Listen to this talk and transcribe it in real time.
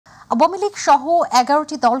আওয়ামী লীগ সহ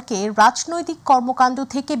 11টি দলকে রাজনৈতিক কর্মকাণ্ড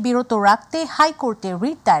থেকে বিরত রাখতে হাইকোর্টে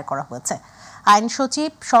রিট দায়ের করা হয়েছে। আইন সচিব,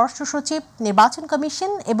 স্বরাষ্ট্র সচিব, নির্বাচন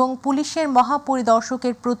কমিশন এবং পুলিশের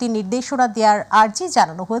মহাপরিদর্শকের প্রতি নির্দেশনা দেওয়ার আর্জি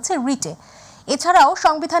জানানো হয়েছে রিটে। এছাড়াও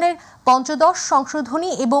সংবিধানের ৫৫ সংশোধনী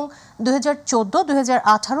এবং 2014,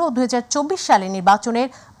 2018 ও 2024 সালে নির্বাচনের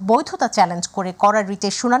বৈধতা চ্যালেঞ্জ করে করা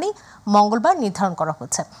রিটের শুনানি মঙ্গলবার নির্ধারণ করা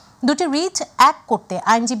হয়েছে। দুটি রিট এক করতে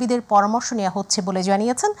আইনজীবীদের পরামর্শ নেওয়া হচ্ছে বলে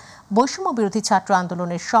জানিয়েছেন বৈষম্য বিরোধী ছাত্র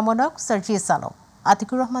আন্দোলনের সমন্বয়ক সার্জিস আলম।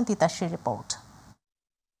 আতিকুর রহমান তিতাসের রিপোর্ট।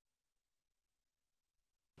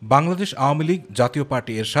 বাংলাদেশ আওয়ামী লীগ, জাতীয়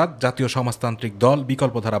পার্টি এরশাদ, জাতীয় সমাজতান্ত্রিক দল,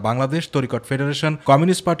 বিকল্পধারা Bangladesh, তরিকট federation,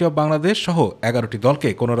 communist party of Bangladesh সহ 11টি দলকে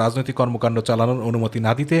কোনো রাজনৈতিক কর্মকাণ্ড চালানোর অনুমতি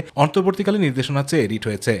না দিতে অন্তর্বর্তীকালীন নির্দেশনা চেয়ে রিট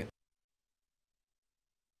হয়েছে।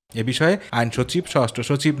 এ বিষয়ে আইন সচিব, স্বরাষ্ট্র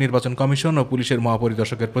সচিব, নির্বাচন কমিশন ও পুলিশের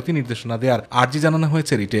মহাপরিদর্শকের প্রতি নির্দেশনা দেওয়ার আর্জি জানানো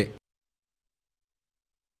হয়েছে রিটে।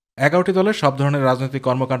 11টি দলের সব ধরনের রাজনৈতিক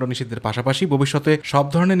কর্মকাণ্ড নিষিদ্ধের পাশাপাশি ভবিষ্যতে সব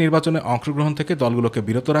ধরনের নির্বাচনে অংশগ্রহণ থেকে দলগুলোকে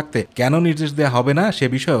বিরত রাখতে কেন নির্দেশ দেওয়া হবে না সে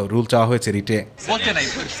বিষয়েও রুল চাওয়া হয়েছে রিটে।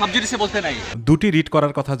 দুটি রিট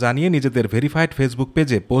করার কথা জানিয়ে নিজেদের ভেরিফাইড ফেসবুক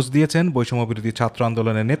পেজে পোস্ট দিয়েছেন বৈষম্য বিরোধী ছাত্র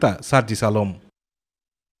আন্দোলনের নেতা সার্জিস আলম।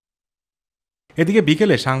 এদিকে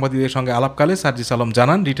বিকেলে সাংবাদিকদের সঙ্গে আলাপকালে সার্জিস আলম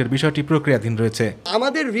জানান রিটের বিষয়টি প্রক্রিয়াধীন রয়েছে।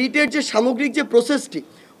 আমাদের রিটের যে সামগ্রিক যে প্রসেসটি,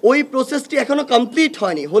 ওই প্রসেসটি এখনো কমপ্লিট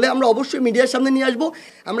হয়নি, হলে আমরা অবশ্যই মিডিয়ার সামনে নিয়ে আসবো।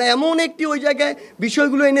 আমরা এমন একটি ওই জায়গায়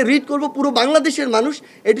বিষয়গুলো এনে রিড করব, পুরো বাংলাদেশের মানুষ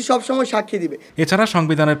এটি সবসময় সাক্ষী দিবে। এছাড়া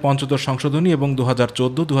সংবিধানের ৫৫ সংশোধনী এবং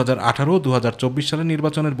 2014, 2018 ও 2024 সালের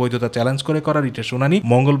নির্বাচনের বৈধতা চ্যালেঞ্জ করে করা রিটের শুনানি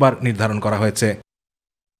মঙ্গলবার নির্ধারণ করা হয়েছে।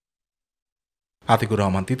 আতিকুর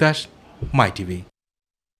রহমান তিতাস, মাইটিভি।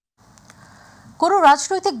 কোনো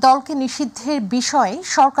রাজনৈতিক দলকে নিষিদ্ধের বিষয়ে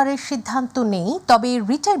সরকারের সিদ্ধান্ত নেই, তবে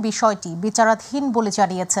রিটের বিষয়টি বিচারাধীন বলে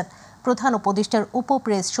জানিয়েছেন প্রধান উপদেষ্টার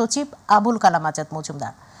উপপ্রেস সচিব আবুল কালাম আজাদ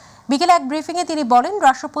মজুমদার। বিকেলে এক ব্রিফিংয়ে তিনি বলেন,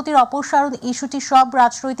 রাষ্ট্রপতির অপসারণ ইস্যুটি সব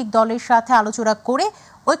রাজনৈতিক দলের সাথে আলোচনা করে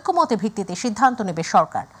ঐক্যমতের ভিত্তিতে সিদ্ধান্ত নেবে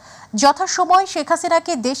সরকার। যথাসময়ে শেখ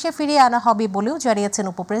হাসিনাকে দেশে ফিরিয়ে আনা হবে বলেও জানিয়েছেন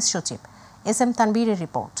উপপ্রেস সচিব। S M তানবীরের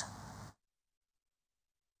report.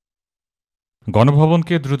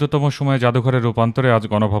 গণভবনকে দ্রুততম সময়ে জাদুঘরে রূপান্তরে আজ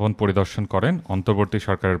গণভবন পরিদর্শন করেন অন্তর্বর্তী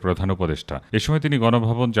সরকারের প্রধান উপদেষ্টা। এ সময় তিনি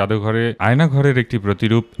গণভবন জাদুঘরে আয়নাঘরের একটি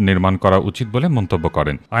প্রতিরূপ নির্মাণ করা উচিত বলে মন্তব্য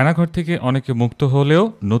করেন। আয়নাঘর থেকে অনেকে মুক্ত হলেও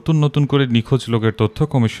নতুন নতুন করে নিখোঁজ লোকের তথ্য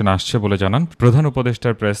কমিশন আসছে বলে জানান প্রধান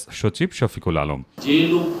উপদেষ্টার প্রেস সচিব শফিকুল আলম। যে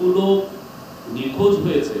লোকগুলো নিখোঁজ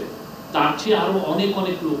হয়েছে তার চেয়ে আরো অনেক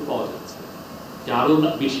লোক পাওয়া যাচ্ছে, আরো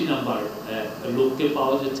বেশি নাম্বার লোককে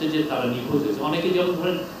পাওয়া যাচ্ছে যে তারা নিখোঁজ হয়েছে। অনেকে যেমন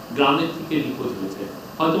ধরেন গ্রামের থেকে নিখোঁজ হয়েছে,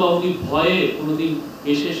 হয়তোবা উনি ভয়ে কোনোদিন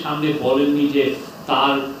এসে সামনে বলেননি যে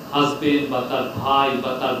তার হাজবেন্ড বা তার ভাই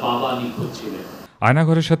বা তার বাবা নিখোঁজ ছিলেন।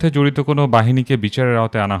 আয়নাঘরের সাথে জড়িত কোনো বাহিনীকে বিচারের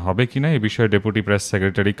আওতায় আনা হবে কিনা এ বিষয়ে ডেপুটি প্রেস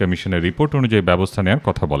সেক্রেটারি কমিশনের রিপোর্ট অনুযায়ী ব্যবস্থা নেওয়ার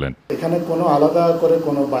কথা বলেন। এখানে কোনো আলাদা করে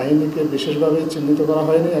কোনো বাহিনীকে বিশেষভাবে চিহ্নিত করা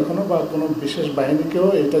হয়নি এখনো, বা কোনো বিশেষ বাহিনীকেও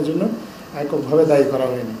এটার জন্য এককভাবে দায়ী করা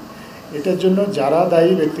হয়নি। এটার জন্য যারা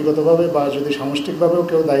দায়ী ব্যক্তিগতভাবে বা যদি সামষ্টিকভাবেও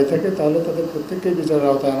কেউ দায়ী থাকে তাহলে তাদের প্রত্যেককেই বিচারের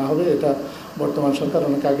আওতায় আনা হবে। এটা বর্তমান সরকার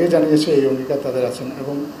অনেক আগেই জানিয়েছে, এই অঙ্গীকার তাদের আছেন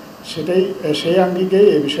এবং সেই আঙ্গিকেই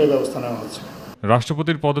এই বিষয়ে ব্যবস্থা নেওয়া হচ্ছে।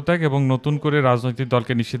 রাষ্ট্রপতির পদত্যাগ এবং নতুন করে রাজনৈতিক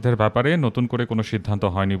দলকে নিষিদ্ধের ব্যাপারে নতুন করে কোনো সিদ্ধান্ত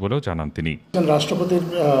হয়নি বলেও জানান তিনি। রাষ্ট্রপতির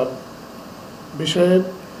বিষয়ে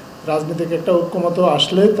রাজনীতিক একটা ঐক্যমত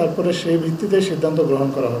আসলে তারপরে সেই ভিত্তিতে সিদ্ধান্ত গ্রহণ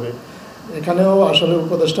করা হবে। এখানেও আসলে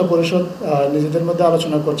উপদেষ্টা পরিষদ নিজেদের মধ্যে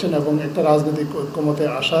আলোচনা করছেন এবং একটা রাজনৈতিক ঐক্যমতে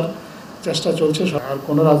আসার চেষ্টা চলছে। আর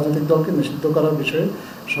কোনো রাজনৈতিক দলকে নিষিদ্ধ করার বিষয়ে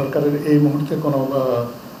সরকারের এই মুহূর্তে কোনো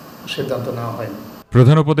সিদ্ধান্ত নেওয়া হয়নি।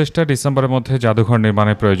 প্রধান উপদেষ্টা ডিসেম্বরের মধ্যে জাদুঘর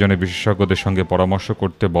নির্মাণের প্রয়োজনে বিশেষজ্ঞদের সঙ্গে পরামর্শ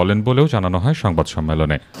করতে বলেন বলেও জানানো হয় সংবাদ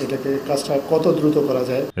সম্মেলনে। এটাকে কাজটা কত দ্রুত করা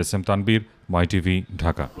যায়। S M Tanvir, MyTV,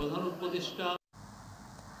 Dhaka.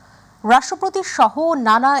 রাষ্ট্রপতি সহ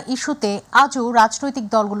নানা ইস্যুতে আজও রাজনৈতিক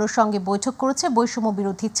দলগুলোর সঙ্গে বৈঠক করেছে বৈষম্য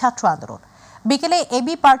বিরোধী ছাত্র আন্দোলন। বিকেলে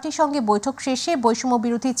এবি পার্টির সঙ্গে বৈঠক শেষে বৈষম্য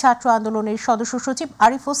বিরোধী ছাত্র আন্দোলনের সদস্য সচিব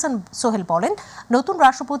আরিফ হোসেন সোহেল বলেন, নতুন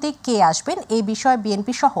রাষ্ট্রপতি কে আসবেন এই বিষয়ে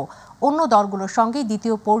বিএনপি সহ অন্য দলগুলোর সঙ্গে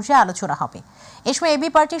দ্বিতীয় পর্যায়ে আলোচনা হবে। এ সময় এবি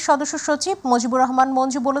পার্টির সদস্য সচিব মুজিবুর রহমান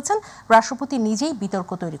মঞ্জু বলেছেন, রাষ্ট্রপতি নিজেই বিতর্ক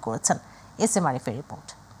তৈরি করেছেন। এস এম আরিফের রিপোর্ট।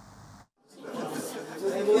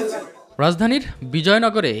 রাজধানীর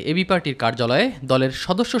বিজয়নগরে এবি পার্টির কার্যালয়ে দলের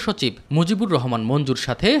সদস্য সচিব মুজিবুর রহমান মঞ্জুর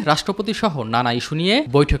সাথে রাষ্ট্রপতি সহ নানা ইস্যু নিয়ে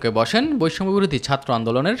বৈঠকে বসেন বৈষম্যবিরোধী ছাত্র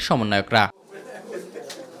আন্দোলনের সমন্বয়করা।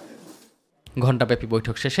 ঘণ্টাব্যাপী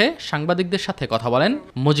বৈঠক শেষে সাংবাদিকদের সাথে কথা বলেন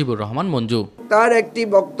মুজিবুর রহমান মঞ্জু। তার একটি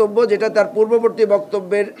বক্তব্য যেটা তার পূর্ববর্তী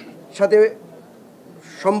বক্তব্যের সাথে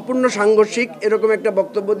সম্পূর্ণ সাংঘর্ষিক, এরকম একটা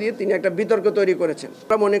বক্তব্য দিয়ে তিনি একটা বিতর্ক তৈরি করেছেন।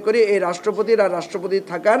 আমরা মনে করি এই রাষ্ট্রপতির আর রাষ্ট্রপতি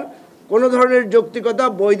থাকার কোনো ধরনের যৌক্তিকতা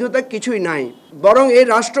বৈধতা কিছুই নাই। বরং এই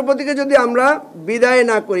রাষ্ট্রপতিকে যদি আমরা বিদায়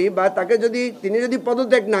না করি বা তিনি যদি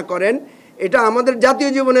পদত্যাগ না করেন, এটা আমাদের জাতীয়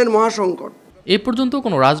জীবনের মহাসংকট। এ পর্যন্ত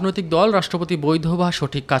কোনো রাজনৈতিক দল রাষ্ট্রপতি বৈধ বা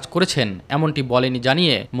সঠিক কাজ করেছেন এমনটি বলেনি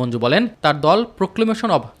জানিয়ে মঞ্জু বলেন, তার দল প্রোক্লেমেশন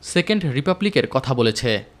অব সেকেন্ড রিপাবলিকের কথা বলেছে।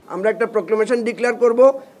 আমরা একটা প্রোক্লেমেশন ডিক্লেয়ার করব,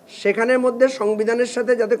 সেখানের মধ্যে সংবিধানের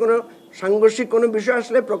সাথে যাতে কোনো সাংঘর্ষিক কোনো বিষয়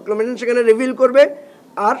আসলে প্রোক্লেমেশন সেখানে রিভিল করবে,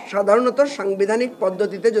 আর সাধারণত সাংবিধানিক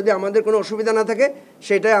পদ্ধতিতে যদি আমাদের কোনো অসুবিধা না থাকে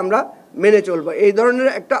সেটাই আমরা মেনে চলব। এই ধরনের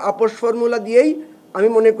একটা আপোষ ফর্মুলা দিয়েই আমি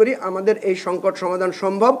মনে করি আমাদের এই সংকট সমাধান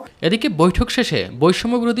সম্ভব। এদিকে বৈঠক শেষে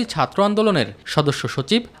বৈষম্যবিরোধী ছাত্র আন্দোলনের সদস্য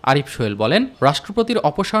সচিব আরিফ সোহেল বলেন, রাষ্ট্রপতির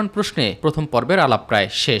অপসারণ প্রশ্নে প্রথম পর্বের আলাপ প্রায়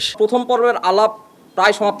শেষ। প্রথম পর্বের আলাপ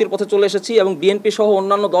প্রায় সমাপ্তির পথে চলে এসেছি এবং বিএনপি সহ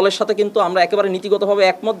অন্যান্য দলের সাথে কিন্তু আমরা একেবারে নীতিগতভাবে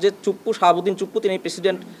একমত যে শাহাবুদ্দিন চুপ্পু তিনি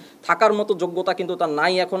প্রেসিডেন্ট থাকার মতো যোগ্যতা কিন্তু তার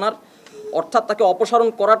নাই এখন আর, অর্থাৎ তাকে অপসারণ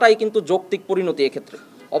করাটাই কিন্তু যৌক্তিক পরিণতি। এক্ষেত্রে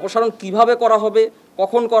অপসারণ কিভাবে করা হবে,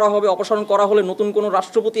 কখন করা হবে, অপসারণ করা হলে নতুন কোনো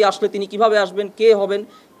রাষ্ট্রপতি আসলে তিনি কিভাবে আসবেন, কে হবেন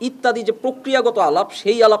ইত্যাদি যে প্রক্রিয়াগত আলাপ,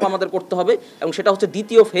 সেই আলাপ আমাদের করতে হবে এবং সেটা হচ্ছে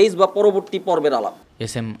দ্বিতীয় ফেজ বা পরবর্তী পর্বের আলাপ।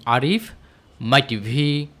 এস.এম. আরিফ, মাইটিভি,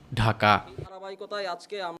 ঢাকা। ধারাবাহিকতায়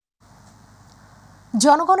আজকে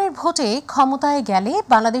জনগণের ভোটে ক্ষমতায় গেলে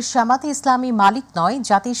বাংলাদেশ জামাতে ইসলামী মালিক নয়,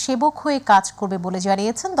 জাতির সেবক হয়ে কাজ করবে বলে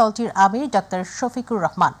জানিয়েছেন দলটির আমির ডক্টর শফিকুর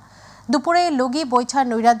রহমান। দুপুরে লগি বৈঠার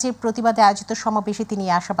নৈরাজ্যের প্রতিবাদে আয়োজিত সমাবেশে তিনি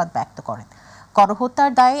আশাবাদ ব্যক্ত করেন।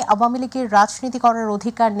 গণহত্যার দায়ে আওয়ামী লীগের রাজনীতি করার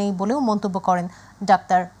অধিকার নেই বলেও মন্তব্য করেন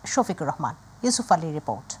ডক্টর শফিকুর রহমান। ইউসুফ আলীর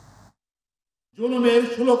রিপোর্ট।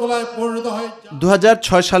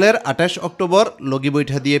 2006 সালের 28 অক্টোবর লগি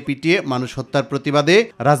বৈঠা দিয়ে পিটিয়ে মানুষ হত্যার প্রতিবাদে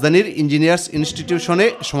রাজধানীর ইঞ্জিনিয়ার্স ইনস্টিটিউশনে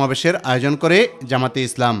সমাবেশের আয়োজন করে জামাতে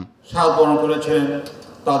ইসলাম।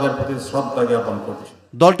 তাদের প্রতি শ্রদ্ধা জ্ঞাপন করছি।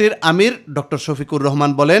 দলটির আমির ডক্টর শফিকুর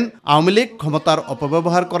রহমান বলেন, আওয়ামী লীগ ক্ষমতার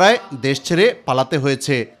অপব্যবহার করায় দেশ ছেড়ে পালাতে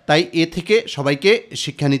হয়েছে, তাই এ থেকে সবাইকে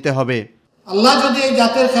শিক্ষা নিতে হবে। আল্লাহ যদি এই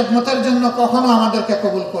জাতির খেদমতের জন্য কখনো আমাদেরকে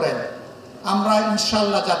কবুল করেন, আমরা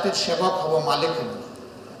ইনশাআল্লাহ জাতির সেবক হব, মালিক হব।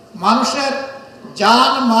 মানুষের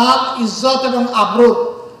জান, মাল, ইজ্জত এবং আবরু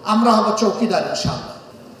আমরা হব চৌকিদার ইনশাআল্লাহ।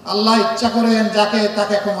 আল্লাহ ইচ্ছা করেন যাকে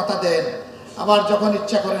তাকে ক্ষমতা দেন, আবার যখন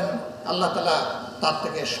ইচ্ছা করেন আল্লাহ তাআলা তার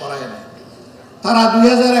থেকে সরায় নেন। তারা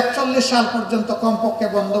 2041 সাল পর্যন্ত কমপক্ষে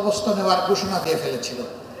বন্দোবস্ত নেওয়ার ঘোষণা দিয়ে ফেলেছিল।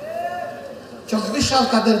 24 সাল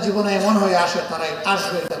তাদের জীবনে এমন হয়ে আসে তারাই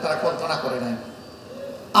আসবে, এটা তারা কল্পনা করে নাই,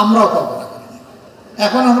 আমরাও কল্পনা করি নাই।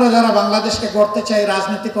 এখন আমরা যারা বাংলাদেশকে গড়তে চাই,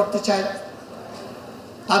 রাজনীতি করতে চাই,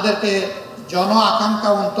 তাদেরকে জন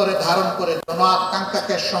আকাঙ্ক্ষা অন্তরে ধারণ করে জন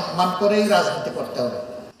আকাঙ্ক্ষাকে সম্মান করেই রাজনীতি করতে হবে।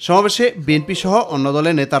 সমাবেশে বিএনপি সহ অন্য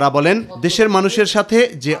দলের নেতারা বলেন, দেশের মানুষের সাথে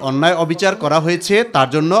যে অন্যায় অবিচার করা হয়েছে তার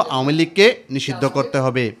জন্য আওয়ামী লীগকে নিষিদ্ধ করতে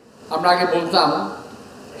হবে। আমরা আগে বলতাম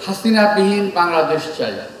হাসিনাবিহীন বাংলাদেশ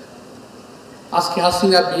চাই, আজকে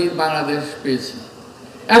হাসিনাবিহীন বাংলাদেশ পেয়েছি,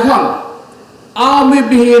 এখন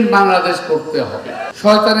আওয়ামীবিহীন বাংলাদেশ করতে হবে।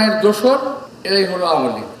 শয়তানের দোসর এরাই হলো আওয়ামী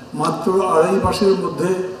লীগ। মাত্র 2.5 মাসের মধ্যে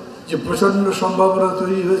যে প্রচন্ড সম্ভাবনা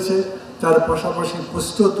তৈরি হয়েছে, তার পাশাপাশি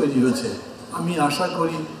প্রস্তুত তৈরি হয়েছে। আমি আশা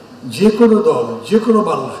করি যে কোনো দল, যে কোনো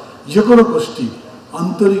মানুষ, যে কোনো গোষ্ঠী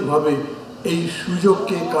আন্তরিকভাবে এই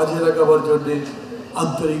সুযোগকে কাজে লাগাবার জন্য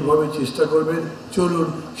আন্তরিকভাবে চেষ্টা করবেন। চলুন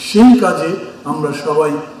সেই কাজে আমরা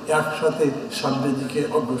সবাই একসাথে সামনের দিকে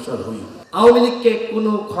অগ্রসর হই। আওয়ামী লীগকে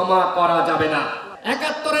কোনো ক্ষমা করা যাবে না।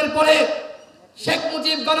 71-এর পরে শেখ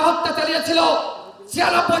মুজিব গণহত্যা চালিয়েছিল,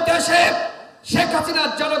 96-তে এসে শেখ হাসিনা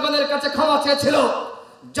জনগণের কাছে ক্ষমা চেয়েছিল,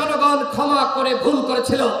 জনগণ ক্ষমা করে ভুল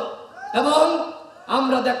করেছিল এবং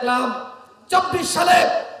আমরা দেখলাম 24 সালে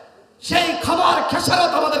সেই ক্ষমার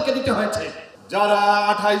খেসারত আমাদেরকে দিতে হয়েছে। যারা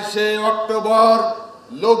 28শে অক্টোবর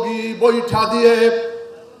লগি বৈঠা দিয়ে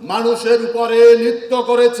মানুষের উপরে নৃত্য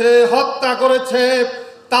করেছে, হত্যা করেছে,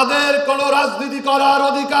 তাদের কোনো রাজনীতি করার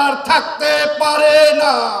অধিকার থাকতে পারে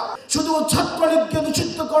না। শুধু ছাত্রলীগকে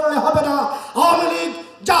নিষিদ্ধ করলে হবে না, আওয়ামী লীগ,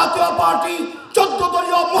 জাতীয় পার্টি, 14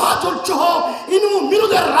 দলীয় মহাজোট সহ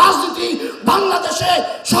মিনুদের রাজনীতি বাংলাদেশে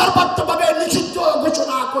সর্বাত্মকভাবে নিষিদ্ধ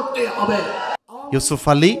ঘোষণা করতে হবে। ইউসুফ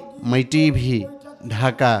আলী, mytvbd,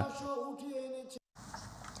 ঢাকা।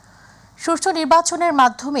 সুষ্ঠু নির্বাচনের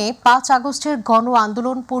মাধ্যমে 5 আগস্টের গণ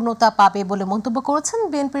আন্দোলন পূর্ণতা পাবে বলে মন্তব্য করেছেন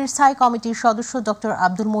বিএনপির স্থায়ী কমিটির সদস্য ডক্টর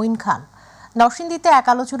আব্দুল মঈন খান। নরসিংদীতে এক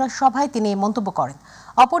আলোচনা সভায় তিনি মন্তব্য করেন।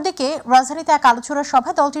 অপরদিকে রাজধানীতে এক আলোচনা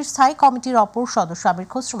সভায় দলটির স্থায়ী কমিটির অপর সদস্য আমির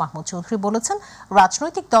খসরু মাহমুদ চৌধুরী বলেছেন,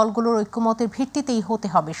 রাজনৈতিক দলগুলোর ঐক্যমতের ভিত্তিতেই হতে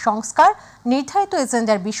হবে সংস্কার, নির্ধারিত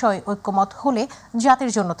এজেন্ডার বিষয়ে ঐক্যমত হলে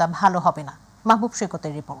জাতির জন্য তা ভালো হবে না। মাহবুব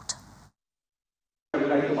সৈকতের রিপোর্ট।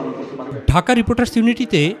 ঢাকা রিপোর্টার্স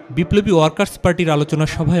ইউনিটিতে বিপ্লবী ওয়ার্কার্স পার্টির আলোচনা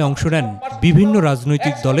সভায় অংশ নেন বিভিন্ন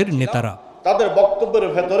রাজনৈতিক দলের নেতারা। তাদের বক্তব্য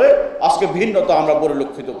বক্তব্যের ভেতরে আজকে ভিন্নতা আমরা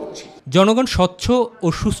পরিলক্ষিত করছি। জনগণ স্বচ্ছ ও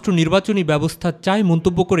সুষ্ঠু নির্বাচনী ব্যবস্থা চায়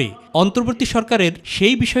মন্তব্য করে অন্তর্বর্তী সরকারের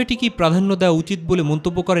সেই বিষয়টিকেই প্রাধান্য দেওয়া উচিত বলে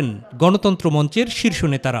মন্তব্য করেন গণতন্ত্র মঞ্চের শীর্ষ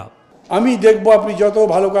নেতারা। আমি দেখব আপনি যত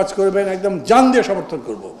ভালো কাজ করবেন একদম জান দিয়ে সমর্থন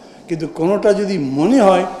করব, কিন্তু কোনোটা যদি মনে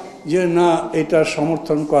হয় যে না এটা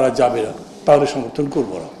সমর্থন করা যাবে না তাহলে সমর্থন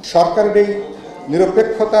করব না। সরকারের এই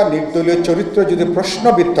নিরপেক্ষতা, নির্দলীয় চরিত্র যদি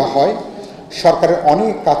প্রশ্নবিদ্ধ হয়, সরকারের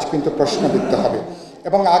অনেক কাজ কিন্তু প্রশ্নবিদ্ধ হবে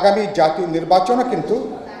এবং আগামী জাতীয় নির্বাচনও কিন্তু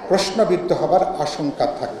প্রশ্নবিদ্ধ হবার আশঙ্কা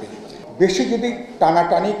থাকবে। বেশি যদি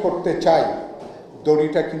টানাটানি করতে চাই,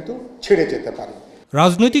 দড়িটা কিন্তু ছিঁড়ে যেতে পারে।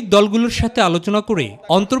 রাজনৈতিক দলগুলোর সাথে আলোচনা করে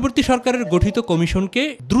অন্তর্বর্তী সরকারের গঠিত কমিশনকে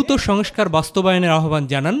দ্রুত সংস্কার বাস্তবায়নের আহ্বান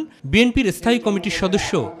জানান বিএনপির স্থায়ী কমিটির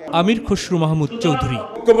সদস্য আমির খসরু মাহমুদ চৌধুরী।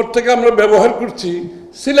 ঐক্যমতটাকে আমরা ব্যবহার করছি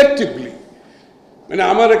সিলেক্টিভলি, মানে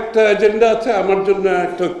আমার একটা এজেন্ডা আছে, আমার জন্য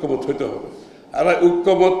একটা ঐক্যমত হতে হবে, আর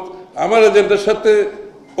ঐক্যমত আমার এজেন্ডার সাথে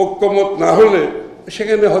ঐক্যমত না হলে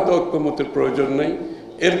সেখানে হয়তো ঐক্যমতের প্রয়োজন নাই,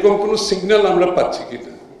 এরকম কোনো সিগন্যাল আমরা পাচ্ছি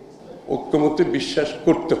কিনা। ঐক্যমতে বিশ্বাস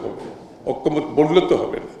করতে হবে, ঐক্যমত বললে তো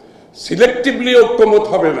হবে না, সিলেক্টিভলি ঐক্যমত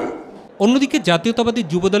হবে না। অন্যদিকে জাতীয়তাবাদী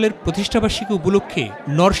যুবদলের প্রতিষ্ঠাবার্ষিকী উপলক্ষে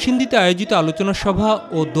নরসিংদীতে আয়োজিত আলোচনা সভা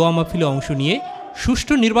ও দোয়া মাহফিলে অংশ নিয়ে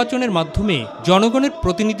সুষ্ঠু নির্বাচনের মাধ্যমে জনগণের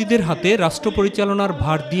প্রতিনিধিদের হাতে রাষ্ট্র পরিচালনার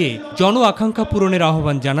ভার দিয়ে জন আকাঙ্ক্ষা পূরণের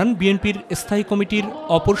আহ্বান জানান বিএনপির স্থায়ী কমিটির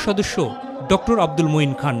অপর সদস্য ডক্টর আব্দুল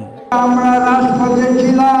মঈন খান। আমরা রাজপথে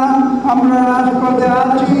ছিলাম, আমরা রাজপথে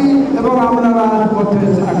আছি এবং আমরা রাজপথে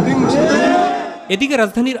থাকব। এদিকে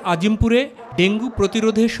রাজধানীর আজিমপুরে ডেঙ্গু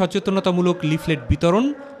প্রতিরোধে সচেতনতামূলক লিফলেট বিতরণ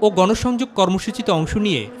ও গণসংযোগ কর্মসূচিতে অংশ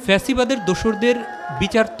নিয়ে ফ্যাসিবাদের দোসরদের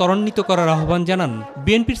বিচার ত্বরান্বিত করার আহ্বান জানান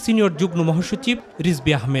বিএনপির সিনিয়র যুগ্ম মহাসচিব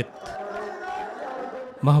রিজবি আহমেদ।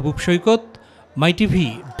 মাহবুব সৈকত, মাইটিভি,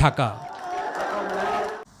 ঢাকা।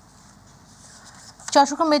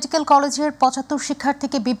 চট্টগ্রাম মেডিকেল কলেজের ৭৫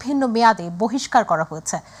 শিক্ষার্থীকে বিভিন্ন মেয়াদে বহিষ্কার করা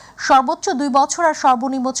হয়েছে। সর্বোচ্চ ২ বছর আর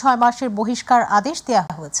সর্বনিম্ন ৬ মাসের বহিষ্কার আদেশ দেওয়া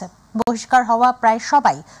হয়েছে। বহিষ্কার হওয়া প্রায়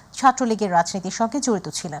সবাই ছাত্রলীগের রাজনীতির সঙ্গে জড়িত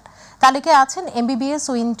ছিলেন। তালিকায় আছেন এমবিবিএস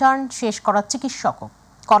ও ইন্টার্ন শেষ করা চিকিৎসকও।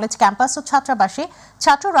 কলেজ ক্যাম্পাস ও ছাত্রাবাসে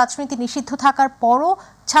ছাত্র রাজনীতি নিষিদ্ধ থাকার পরও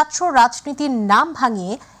ছাত্র রাজনীতির নাম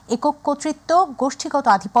ভাঙিয়ে একক কর্তৃত্ব, গোষ্ঠীগত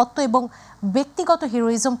আধিপত্য এবং ব্যক্তিগত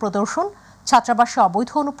হিরোইজম প্রদর্শন, ছাত্রাবাসে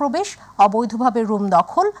অবৈধ অনুপ্রবেশ, অবৈধভাবে রুম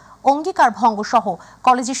দখল, অঙ্গীকার ভঙ্গ সহ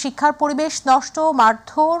কলেজের শিক্ষার পরিবেশ নষ্ট,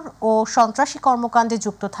 মারধর ও সন্ত্রাসী কর্মকাণ্ডে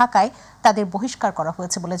যুক্ত থাকায় তাদের বহিষ্কার করা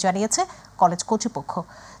হয়েছে বলে জানিয়েছে কলেজ কর্তৃপক্ষ।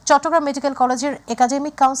 চট্টগ্রাম মেডিকেল কলেজের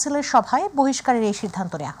একাডেমিক কাউন্সিলের সভায় বহিষ্কারের এই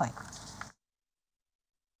সিদ্ধান্ত নেওয়া হয়।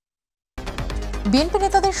 বিএনপি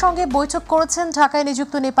নেতাদের সঙ্গে বৈঠক করেছেন ঢাকায়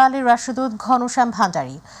নিযুক্ত নেপালের রাষ্ট্রদূত ঘনশ্যাম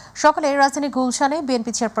ভান্ডারী। সকালে রাজধানী গুলশানে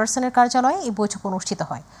বিএনপি চেয়ারপারসনের কার্যালয়ে এই বৈঠক অনুষ্ঠিত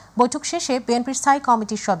হয়। বৈঠক শেষে বিএনপির স্থায়ী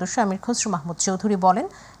কমিটির সদস্য আমির খসরু মাহমুদ চৌধুরী বলেন,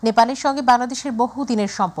 নেপালের সঙ্গে বাংলাদেশের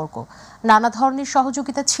বহুদিনের সম্পর্ক, নানা ধরনের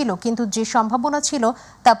সহযোগিতা ছিল, কিন্তু যে সম্ভাবনা ছিল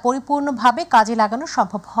তা পরিপূর্ণভাবে কাজে লাগানো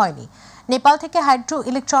সম্ভব হয়নি। নেপাল থেকে হাইড্রো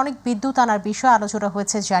ইলেকট্রনিক বিদ্যুৎ আনার বিষয়ে আলোচনা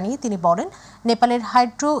হয়েছে জানিয়ে তিনি বলেন, নেপালের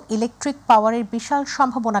হাইড্রো ইলেকট্রিক পাওয়ারের বিশাল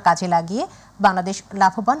সম্ভাবনা কাজে লাগিয়ে বাংলাদেশ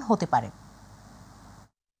লাভবান হতে পারে।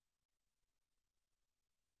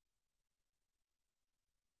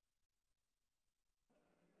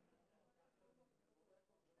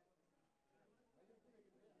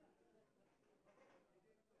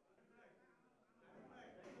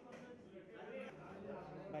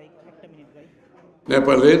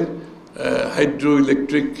 নেপালের হাইড্রো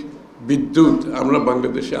ইলেকট্রিক বিদ্যুৎ আমরা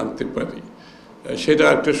বাংলাদেশে আনতে পারি, সেটা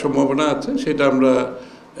একটা সম্ভাবনা আছে। সেটা আমরা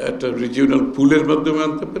একটা রিজিওনাল পুলের মাধ্যমে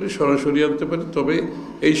আনতে পারি, সরাসরি আনতে পারি, তবে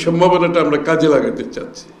এই সম্ভাবনাটা আমরা কাজে লাগাতে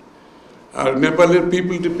চাচ্ছি। আর নেপালের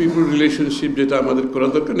পিপল টু পিপল রিলেশনশিপ যেটা আমাদের করা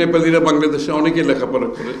দরকার। নেপালিরা বাংলাদেশে অনেকে লেখাপড়া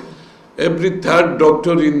করে, every third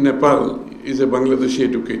doctor in Nepal is a Bangladeshi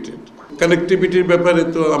educated. কানেক্টিভিটির ব্যাপারে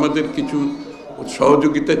তো আমাদের কিছু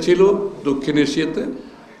সহযোগিতা ছিল দক্ষিণ এশিয়াতে,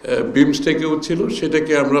 বিমস্টেকেও ছিল,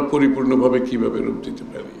 সেটাকে আমরা পরিপূর্ণভাবে কিভাবে রূপ দিতে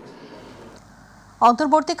পারি।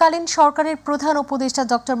 অন্তর্বর্তীকালীন সরকারের প্রধান উপদেষ্টা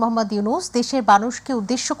ডক্টর মোহাম্মদ ইউনূস দেশের মানুষকে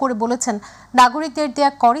উদ্দেশ্য করে বলেছেন, নাগরিকদের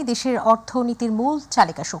দেয়া করই দেশের অর্থনীতির মূল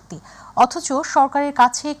চালিকা শক্তি, অথচ সরকারের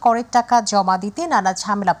কাছে করের টাকা জমা দিতে নানা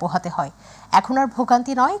ঝামেলা পোহাতে হয়। এখন আর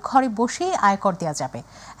ভোগান্তি নয়, ঘরে বসেই আয়কর দেওয়া যাবে।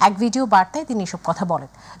 এক ভিডিও বার্তায় তিনি এসব কথা বলেন।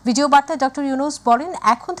 ভিডিও বার্তায় ডক্টর ইউনূস বলেন,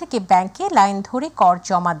 এখন থেকে ব্যাংকে লাইন ধরে কর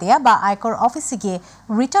জমা দেয়া বা আয়কর অফিসে গিয়ে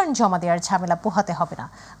রিটার্ন জমা দেওয়ার ঝামেলা পোহাতে হবে না।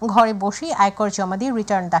 ঘরে বসেই আয়কর জমা দিয়ে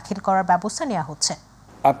রিটার্ন দাখিল করার ব্যবস্থা নেওয়া হচ্ছে।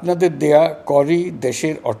 আপনাদের দেয়া করই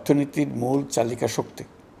দেশের অর্থনীতির মূল চালিকা শক্তি,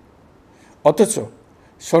 অথচ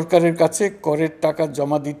সরকারের কাছে করের টাকা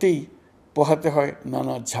জমা দিতেই পোহাতে হয়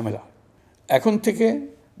নানা ঝামেলা। এখন থেকে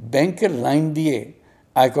ব্যাংকের লাইন দিয়ে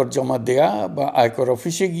আয়কর জমা দেয়া বা আয়কর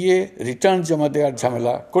অফিসে গিয়ে রিটার্ন জমা দেওয়ার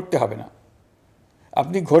ঝামেলা করতে হবে না।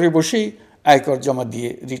 আপনি ঘরে বসেই আয়কর জমা দিয়ে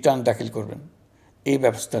রিটার্ন দাখিল করবেন, এই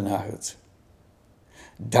ব্যবস্থা নেওয়া হয়েছে।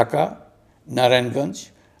 ঢাকা, নারায়ণগঞ্জ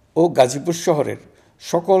ও গাজীপুর শহরের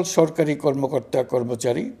সকল সরকারি কর্মকর্তা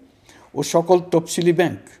কর্মচারী ও সকল তফসিলি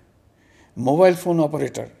ব্যাংক, মোবাইল ফোন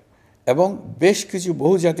অপারেটর এবং বেশ কিছু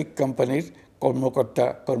বহুজাতিক কোম্পানির কর্মকর্তা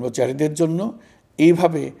কর্মচারীদের জন্য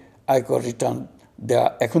এইভাবে আয়কর রিটার্ন দেওয়া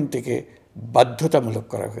এখন থেকে বাধ্যতামূলক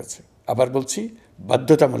করা হয়েছে। আবার বলছি,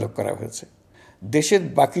 বাধ্যতামূলক করা হয়েছে। দেশের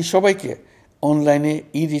বাকি সবাইকে অনলাইনে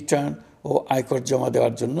রিটার্ন ও আয়কর জমা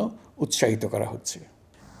দেওয়ার জন্য উৎসাহিত করা হচ্ছে।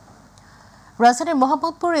 রাজধানীর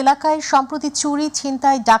মোহাম্মদপুর এলাকায় সম্প্রতি চুরি,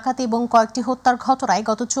 ছিনতাই, ডাকাতি এবং কয়েকটি হত্যার ঘটনায়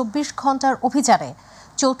গত 24 ঘন্টার অভিযানে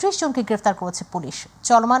 34 জনকে গ্রেফতার করেছে পুলিশ।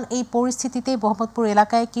 চলমান এই পরিস্থিতিতে মোহাম্মদপুর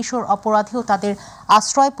এলাকায় কিশোর অপরাধী ও তাদের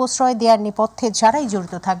আশ্রয় প্রশ্রয় দেওয়ার নেপথ্যে যারাই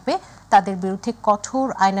জড়িত থাকবে তাদের বিরুদ্ধে কঠোর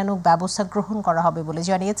আইনানুগ ব্যবস্থা গ্রহণ করা হবে বলে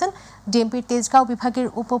জানিয়েছেন ডিএমপির তেজগাঁও বিভাগের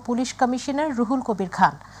উপ পুলিশ কমিশনার রুহুল কবির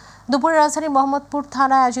খান। দুপুরে রাজধানীর মোহাম্মদপুর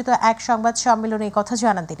থানায় আয়োজিত এক সংবাদ সম্মেলনে এই কথা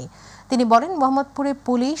জানান তিনি বলেন, মোহাম্মদপুরে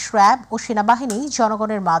পুলিশ, র্যাব ও সেনাবাহিনী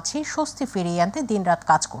জনগণের মাঝে স্বস্তি ফিরিয়ে আনতে দিনরাত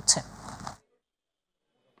কাজ করছে।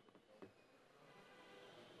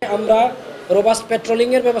 আমরা রোবাস্ট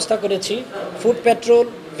পেট্রোলিংয়ের ব্যবস্থা করেছি, ফুড পেট্রোল,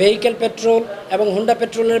 ভেহিকেল পেট্রোল এবং হোন্ডা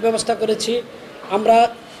পেট্রোলের ব্যবস্থা করেছি। আমরা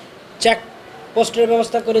চেক পোস্টের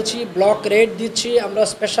ব্যবস্থা করেছি, ব্লক রেড দিচ্ছি, আমরা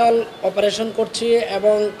স্পেশাল অপারেশন করছি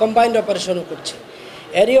এবং কম্বাইন্ড অপারেশনও করছি।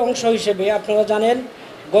 এরই অংশ হিসেবে আপনারা জানেন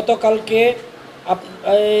গতকালকে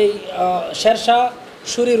এই শেরশাহ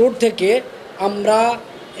সুরি রোড থেকে আমরা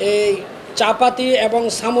এই চাপাতি এবং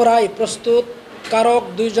সামুরাই প্রস্তুতকারক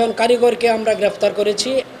 2 জন কারিগরকে আমরা গ্রেফতার করেছি।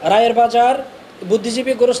 রায়ের বাজার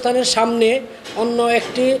বুদ্ধিজীবী গোরস্থানের সামনে অন্য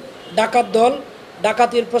একটি ডাকাত দল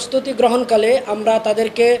ডাকাতির প্রস্তুতি গ্রহণকালে আমরা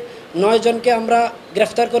তাদেরকে 9 জনকে আমরা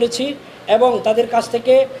গ্রেফতার করেছি এবং তাদের কাছ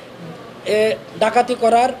থেকে ডাকাতি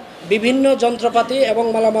করার বিভিন্ন যন্ত্রপাতি এবং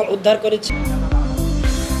মালামাল উদ্ধার করেছি।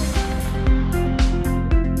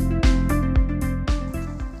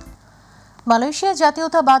 মালয়েশিয়া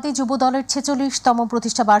জাতীয়তাবাদী যুব দলের 46তম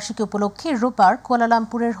প্রতিষ্ঠা বার্ষিকী উপলক্ষে রোববার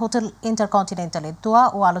কুয়ালালামপুরের হোটেল ইন্টারকন্টিনেন্টালে দোয়া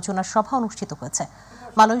ও আলোচনা সভা অনুষ্ঠিত হয়েছে।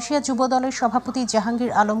 মালয়েশিয়া যুব দলের সভাপতি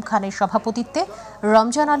জাহাঙ্গীর আলম খানের সভাপতিত্বে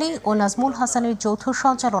রমজান আলী ও নাজমুল হাসানের যৌথ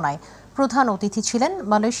সঞ্চালনায় প্রধান অতিথি ছিলেন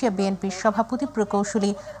মালয়েশিয়া বিএনপির সভাপতি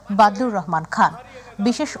প্রকৌশলী বাদলুর রহমান খান।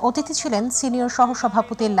 বিশেষ অতিথি ছিলেন সিনিয়র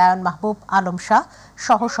সহসভাপতি লায়ন মাহবুব আলম শাহ,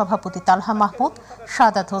 সহসভাপতি তালহা মাহমুদ,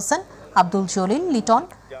 সাদাত হোসেন, আব্দুল জলিল লিটন,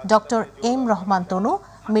 ডক্টর এম রহমান তনু,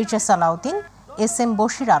 মির্জা সালাউদ্দিন, SM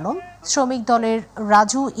বশির আলম, শ্রমিক দলের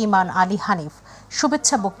রাজু ইমান আলী হানিফ।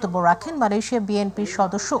 শুভেচ্ছা বক্তব্য রাখেন মালয়েশিয়া বিএনপির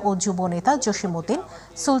সদস্য ও যুব নেতা জসিম উদ্দিন,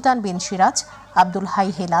 সুলতান বিন সিরাজ, আব্দুল হাই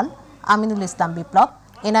হেলাল, আমিনুল ইসলাম বিপ্লব,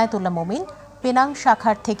 এনায়েতুল্লাহ মোমিন, পেনাং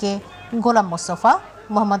শাখার থেকে গোলাম মোস্তফা,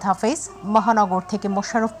 মোহাম্মদ হাফেজ, মহানগর থেকে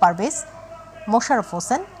মোশাররফ পারভেজ, মোশাররফ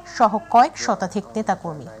হোসেন সহ কয়েক শতাধিক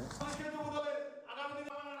নেতাকর্মী।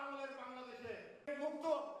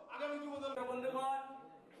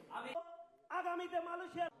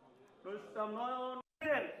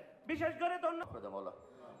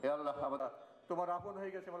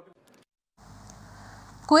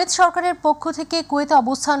 কুয়েত সরকারের পক্ষ থেকে কুয়েতে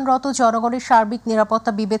অবস্থানরত জনগণের সার্বিক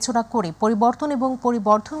নিরাপত্তা বিবেচনা করে পরিবর্তন এবং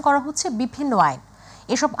পরিবর্ধন করা হচ্ছে বিভিন্ন আইন।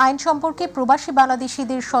 এসব আইন সম্পর্কে প্রবাসী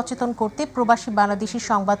বাংলাদেশিদের সচেতন করতে প্রবাসী বাংলাদেশি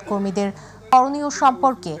সংবাদকর্মীদের করণীয়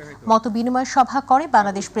সম্পর্কে মতবিনিময় সভা করে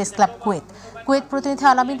Bangladesh press club Kuwait. Kuwait প্রতিনিধি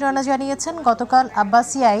আলামিন রানা জানিয়েছেন, গতকাল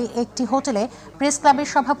আব্বাসিয়ায় একটি হোটেলে প্রেস ক্লাবের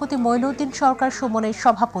সভাপতি মঈনুদ্দিন সরকার সুমনের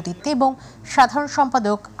সভাপতিত্বে এবং সাধারণ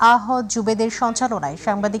সম্পাদক জুবেদের সঞ্চালনায়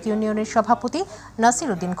সাংবাদিক ইউনিয়নের সভাপতি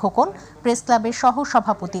নাসির উদ্দিন খোকন, প্রেস ক্লাবের সহ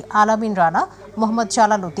সভাপতি আলামিন রানা, মোহাম্মদ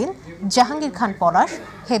জালাল উদ্দিন, জাহাঙ্গীর খান পলাশ,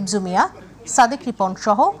 হেফজু মিয়া, সাদেক রিপন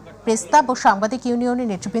সহ প্রেস ক্লাব ও সাংবাদিক ইউনিয়নের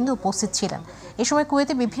নেতৃবৃন্দ উপস্থিত ছিলেন। এ সময়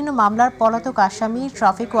কুয়েতে বিভিন্ন মামলার পলাতক আসামি,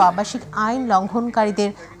 ট্রাফিক ও আবাসিক আইন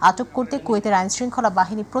লঙ্ঘনকারীদের আটক করতে কুয়েতের আইনশৃঙ্খলা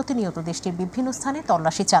বাহিনী প্রতিনিয়ত দেশটির বিভিন্ন স্থানে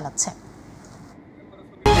তল্লাশি চালাচ্ছে।